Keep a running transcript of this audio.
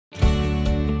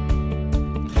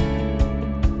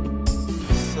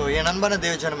என் அன்பான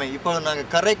தேவஜனமே, இப்போ நாங்கள்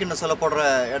கரைக்குன்னு சொல்லப்படுற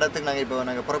இடத்துக்கு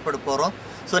நாங்கள் புறப்பட போகிறோம்.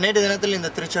 ஸோ நேற்று தினத்தில் இந்த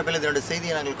திருச்சபையில் இதனுடைய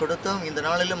செய்தியை நாங்கள் கொடுத்தோம். இந்த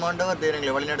நாளிலும் ஆண்டவர் தேவன்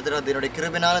எங்களை வழிநடத்துகிறார். தேவனுடைய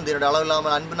கிருபினாலும், தேவனுடைய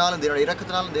அளவில்லாமல் அன்பினாலும், தேவனுடைய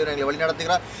இரக்கத்தினாலும் தேவன் எங்களை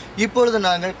வழிநடத்துகிறார். இப்பொழுது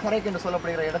நாங்கள் கரைக்குன்னு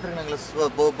சொல்லப்படுகிற இடத்துக்கு நாங்கள்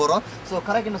போக போகிறோம். ஸோ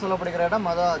கரைக்குன்னு சொல்லப்படுகிற இடம்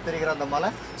அதான் தெரிகிற அந்த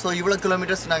மலை. ஸோ இவ்வளோ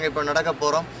கிலோமீட்டர்ஸ் நாங்கள் இப்போ நடக்க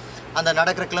போகிறோம். அந்த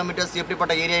நடக்கிற கிலோமீட்டர்ஸ்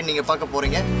எப்படிப்பட்ட ஏரியா நீங்கள் பார்க்க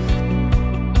போகிறீங்க.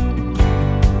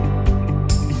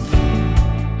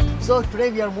 So today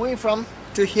we are moving from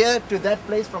to here to that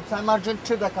place, from San Martin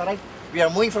to the Karak. We are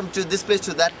moving from to this place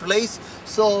to that place.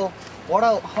 So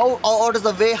what is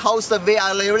the way, how's the way,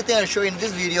 everything I'll show in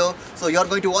this video. So you are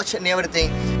going to watch and everything.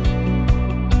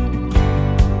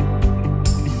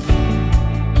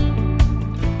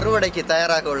 அறுவடைக்கு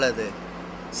தயாராக உள்ளது.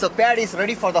 So paddy is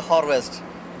ready for the harvest.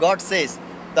 God says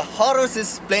the harvest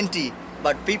is plenty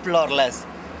but people are less.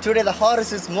 Today the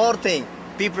harvest is more thing,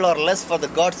 people are less for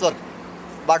the God's work.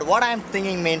 But what I am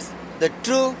thinking means the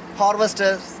true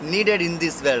harvesters needed in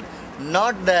this world,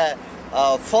 not the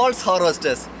false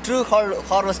harvesters. True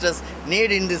harvesters need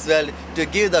in this world to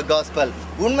give the gospel.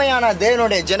 உண்மையான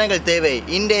தேவனுடைய ஜனங்கள் தேவை.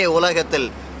 இன்றைய உலகத்தில்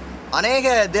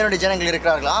அநேக தேவனுடைய ஜனங்கள்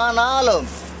இருக்கிறார்கள். ஆனாலும்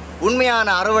உண்மையான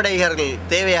அறுவடைகள்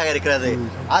தேவையாக இருக்கிறது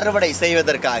அறுவடை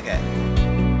செய்வதற்காக.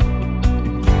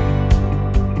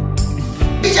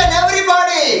 Each and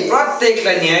everybody,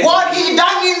 what he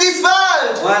done in this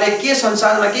world. उहाँले के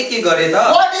संसारमा के गरे त?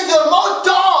 What is your mouth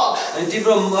talk?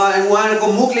 तिम्रो उहाँको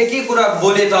मुखले के कुरा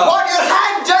बोले त? What your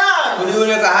hand done?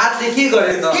 उनीहरुको हातले के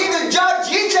गरे त? He will judge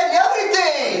each and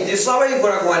everything. त्यो सबै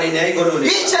कुराको उहाँले न्याय गर्नुहुने.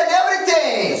 Each and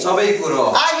everything. सबै कुरो.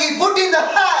 And he put in the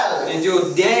hell. त्यो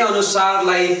न्याय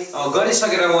अनुसारलाई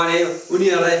गरिसकेर उहाँले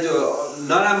उनीहरुलाई त्यो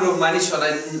नराम्रो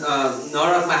मानिसहरुलाई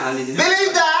नरकमा हालिदिनु.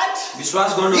 Believe that. विश्वास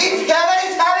गर्नु. If heaven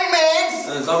is having means,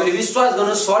 तपाईले विश्वास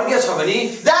गर्नु स्वर्ग छ भने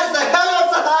that's the hell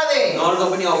also having. नरक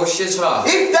पनि अवश्य छ.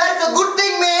 If that's a good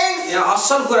thing means, यहाँ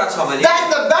असल कुरा छ भने that's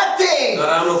the bad thing.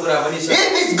 नराम्रो कुरा पनि छ.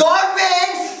 If it's God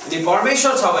means, अनि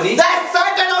परमेश्वर छ भने that's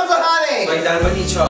Satan also having. शैतान पनि छ.